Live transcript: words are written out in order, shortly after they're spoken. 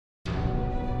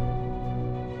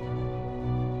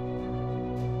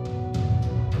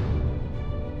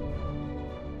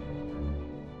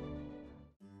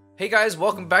Hey guys,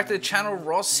 welcome back to the channel.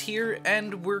 Ross here,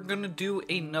 and we're gonna do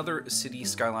another City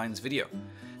Skylines video.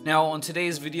 Now on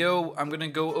today's video, I'm gonna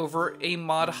go over a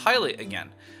mod highlight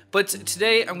again. But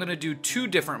today I'm gonna do two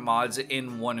different mods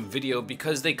in one video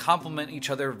because they complement each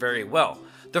other very well.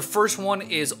 The first one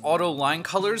is Auto Line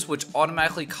Colors, which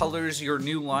automatically colors your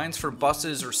new lines for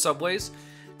buses or subways.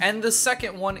 And the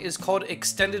second one is called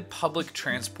Extended Public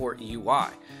Transport UI.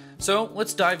 So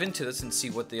let's dive into this and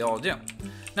see what they all do.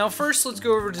 Now first, let's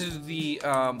go over to the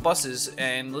buses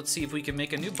and let's see if we can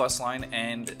make a new bus line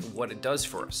and what it does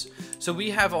for us. So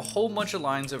we have a whole bunch of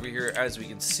lines over here. As we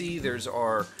can see, there's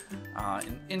our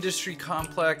industry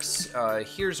complex.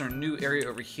 Here's our new area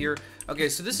over here. Okay,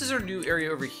 so this is our new area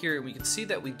over here, and we can see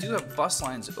that we do have bus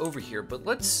lines over here, but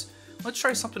let's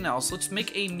try something else. Let's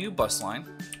make a new bus line.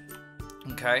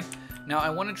 Okay, now I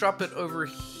want to drop it over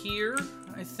here,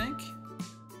 I think.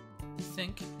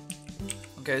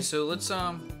 Okay, so let's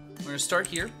we're gonna start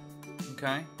here,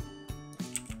 okay,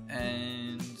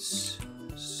 and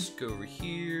let's go over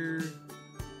here,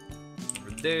 over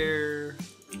there,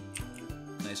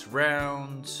 nice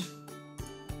round.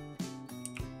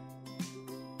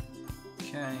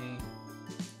 Okay,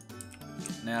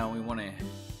 now we want to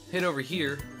hit over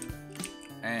here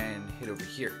and hit over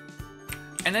here,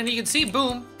 and then you can see,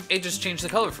 boom, it just changed the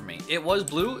color for me. It was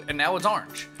blue and now it's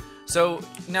orange. So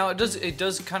now it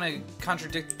does kind of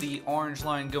contradict the orange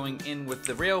line going in with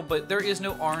the rail, but there is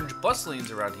no orange bus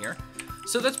lanes around here,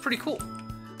 so that's pretty cool.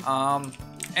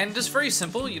 And just very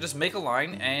simple. You just make a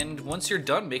line, and once you're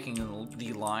done making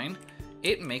the line,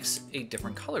 it makes a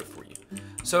different color for you.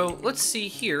 So let's see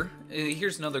here.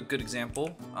 Here's another good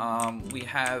example. We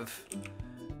have,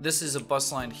 this is a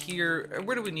bus line here.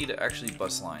 Where do we need to actually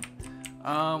bus line?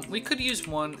 We could use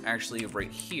one actually right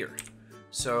here.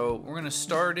 So we're gonna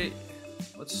start it.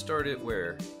 Let's start it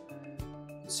where?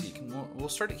 Let's see. We'll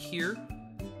start it here.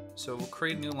 So we'll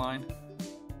create a new line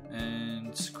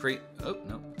and create. Oh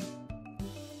no!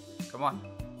 Come on.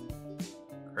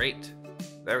 Great.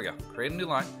 There we go. Create a new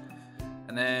line,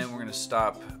 and then we're gonna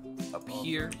stop up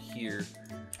here, here,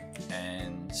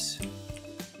 and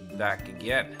back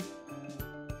again.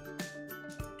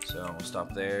 So we'll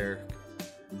stop there.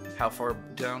 How far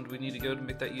down do we need to go to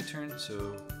make that U-turn?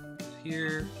 So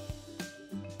here,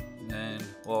 and then,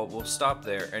 well, we'll stop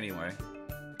there anyway.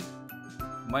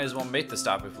 Might as well make the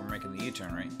stop if we're making the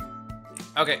U-turn, right?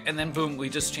 Okay, and then boom, we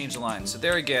just changed the line. So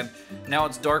there again, now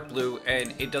it's dark blue,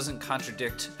 and it doesn't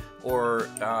contradict or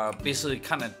basically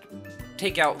kind of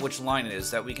take out which line it is,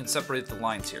 that we can separate the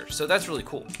lines here. So that's really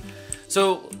cool.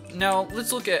 So now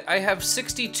let's look at, I have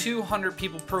 6,200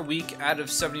 people per week out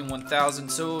of 71,000,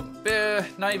 so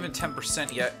not even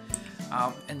 10% yet.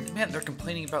 And man, they're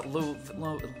complaining about low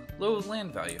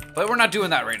land value. But we're not doing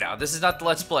that right now. This is not the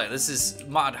Let's Play. This is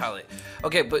mod highlight.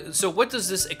 Okay, but so what does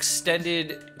this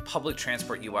extended public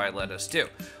transport UI let us do?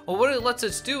 Well, what it lets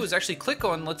us do is actually click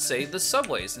on, let's say, the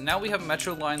subways. And now we have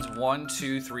Metro Lines 1,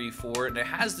 2, 3, 4, and it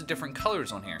has the different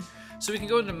colors on here. So we can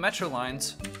go into Metro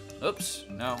Lines. Oops,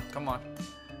 no, come on.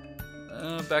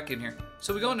 Back in here.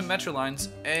 So we go into Metro Lines,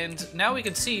 and now we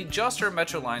can see just our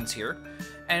Metro Lines here.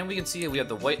 And we can see we have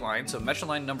the white line. So Metro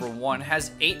Line number 1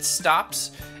 has 8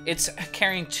 stops. It's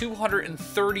carrying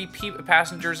 230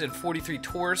 passengers and 43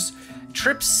 tourists.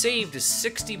 Trips saved is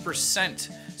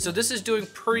 60%. So this is doing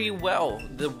pretty well.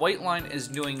 The white line is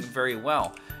doing very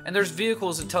well. And there's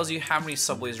vehicles that tells you how many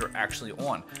subways are actually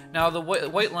on. Now the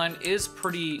white line is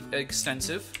pretty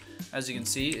extensive. As you can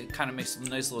see, it kind of makes a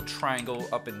nice little triangle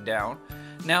up and down.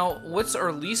 Now, what's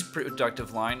our least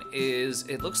productive line is,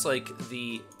 it looks like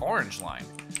the orange line.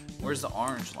 Where's the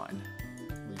orange line?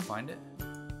 Can we find it?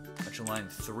 Metro Line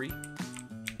 3.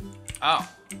 Oh,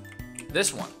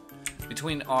 this one.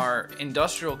 Between our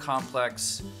industrial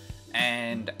complex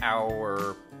and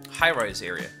our high-rise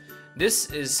area.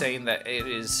 This is saying that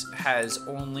it's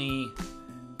only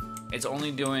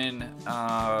doing,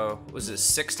 was it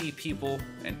 60 people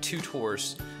and 2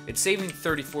 tours. It's saving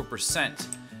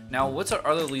 34%. Now, what's our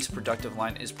other least productive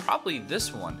line is probably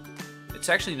this one. It's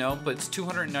actually, no, but it's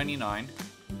 299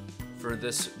 for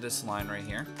this line right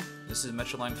here. This is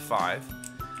Metro Line 5.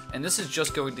 And this is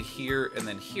just going to here and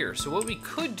then here. So what we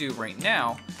could do right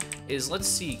now is, let's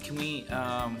see, can we,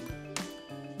 I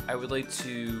would like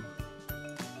to,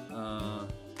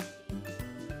 let's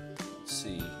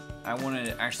see. I want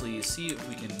to actually see if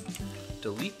we can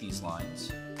delete these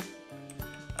lines.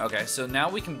 Okay, so now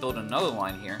we can build another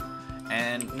line here.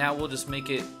 And now we'll just make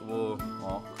it, well,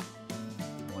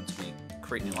 once we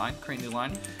create new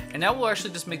line, and now we'll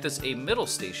actually just make this a middle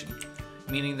station,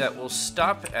 meaning that we'll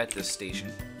stop at this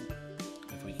station,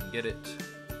 if we can get it.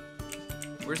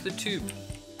 Where's the tube?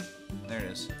 There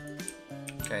it is.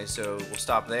 Okay, so we'll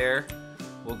stop there.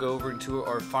 We'll go over into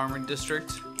our farming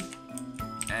district.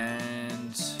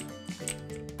 And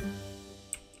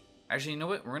actually, you know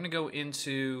what? We're going to go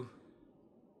into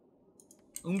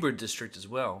Umber district as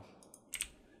well.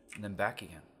 And then back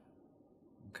again.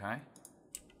 Okay.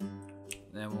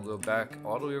 Then we'll go back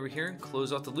all the way over here and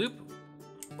close off the loop.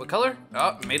 What color?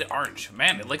 Oh, made it orange.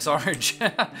 Man, it likes orange.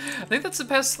 I think that's the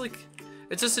best, like,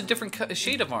 it's just a different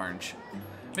shade of orange.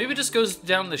 Maybe it just goes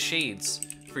down the shades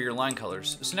for your line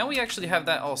colors. So now we actually have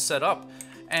that all set up,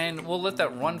 and we'll let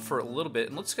that run for a little bit.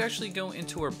 And let's actually go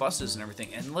into our buses and everything.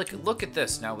 And look at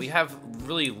this. Now we have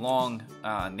really long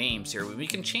names here. We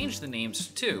can change the names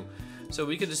too. So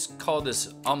we could just call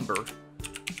this Umber,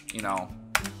 you know,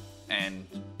 and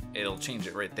it'll change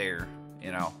it right there,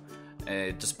 you know.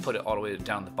 Just put it all the way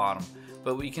down the bottom.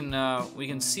 But we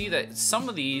can see that some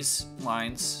of these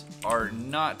lines are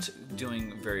not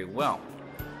doing very well.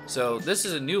 So this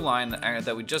is a new line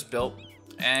that we just built,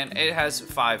 and it has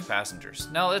 5 passengers.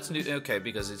 Now that's new, okay,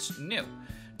 because it's new.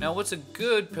 Now what's a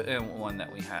good one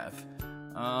that we have?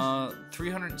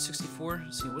 364.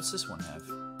 Let's see, what's this one have?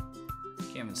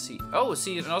 Can't even see. Oh,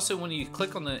 see, and also when you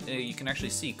click on the, you can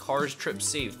actually see cars trips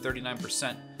saved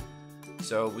 39%.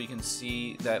 So we can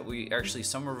see that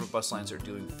some of our bus lines are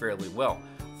doing fairly well.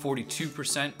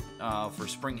 42% for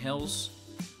Spring Hills.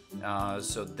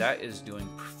 So that is doing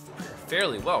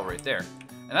fairly well right there.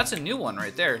 And that's a new one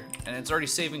right there. And it's already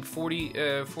saving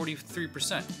 43%.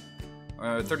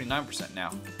 Or 39%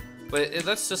 now. But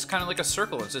that's just kind of like a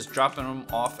circle. It's just dropping them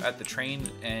off at the train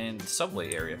and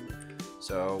subway area.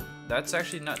 So that's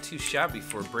actually not too shabby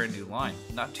for a brand new line.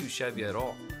 Not too shabby at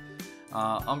all.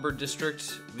 Umber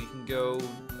District, we can go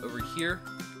over here.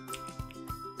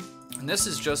 And this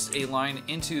is just a line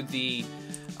into the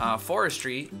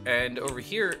forestry and over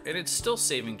here, and it's still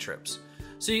saving trips.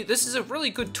 So this is a really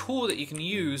good tool that you can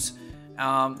use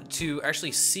to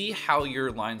actually see how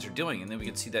your lines are doing. And then we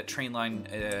can see that train line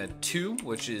 2,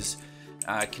 which is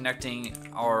connecting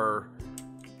our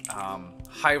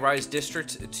high-rise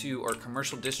district to our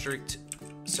commercial district.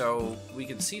 So we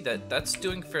can see that that's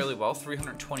doing fairly well,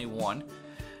 321.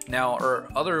 Now our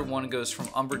other one goes from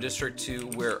Umber District to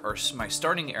where my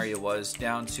starting area was,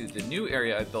 down to the new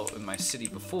area I built in my city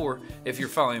before, if you're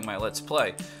following my Let's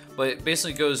Play. But it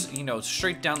basically goes, you know,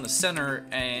 straight down the center,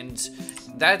 and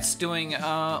that's doing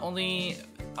only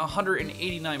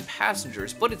 189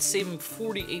 passengers, but it's saving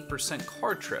 48%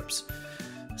 car trips.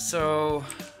 So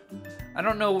I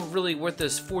don't know really what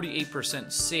this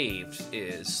 48% saved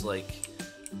is, like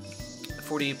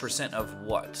 48% of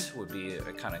what would be a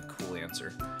kind of cool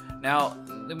answer. Now,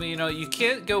 I mean, you know, you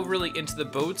can't go really into the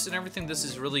boats and everything. This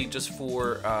is really just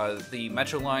for the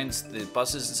metro lines, the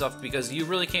buses and stuff, because you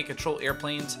really can't control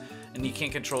airplanes and you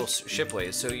can't control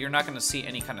shipways, so you're not going to see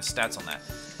any kind of stats on that.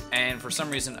 And for some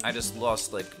reason, I just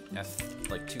lost like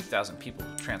 2,000 people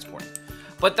transporting.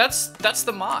 But that's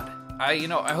the mod. I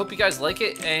hope you guys like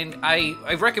it, and I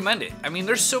recommend it. I mean,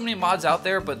 there's so many mods out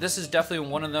there, but this is definitely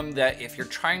one of them that if you're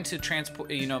trying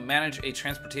to manage a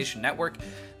transportation network,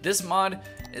 this mod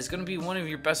is going to be one of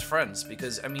your best friends,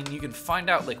 because I mean, you can find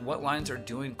out like what lines are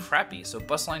doing crappy. So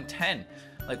bus line 10,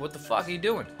 like what the fuck are you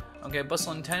doing? Okay, bus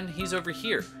line 10, he's over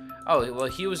here. Oh, well,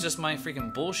 he was just my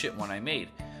freaking bullshit one I made.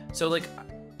 So like,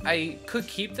 I could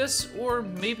keep this, or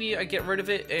maybe I get rid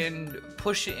of it and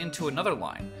push it into another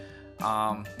line.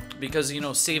 Because, you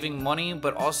know, saving money,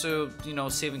 but also, you know,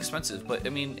 saving expenses. But,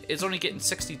 I mean, it's only getting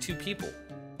 62 people.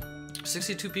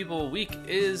 62 people a week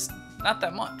is not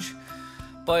that much.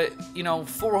 But, you know,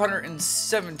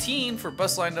 417 for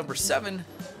bus line number 7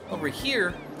 over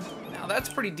here, now that's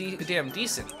pretty damn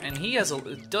decent. And he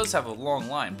does have a long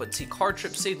line, but see, car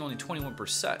trip saved only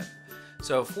 21%.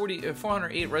 So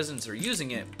 408 residents are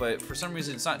using it, but for some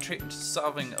reason it's not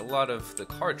solving a lot of the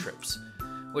car trips.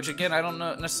 Which again, I don't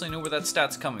necessarily know where that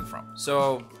stat's coming from.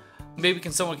 So maybe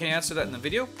someone can answer that in the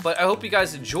video. But I hope you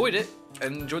guys enjoyed it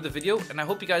and enjoyed the video, and I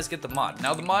hope you guys get the mod.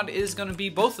 Now the mod is going to be,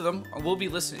 both of them will be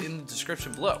listed in the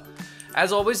description below.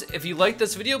 As always, if you like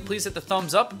this video, please hit the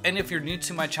thumbs up, and if you're new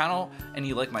to my channel and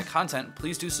you like my content,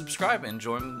 please do subscribe and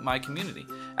join my community.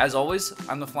 As always,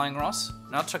 I'm the Flying Ross,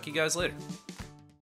 and I'll check you guys later.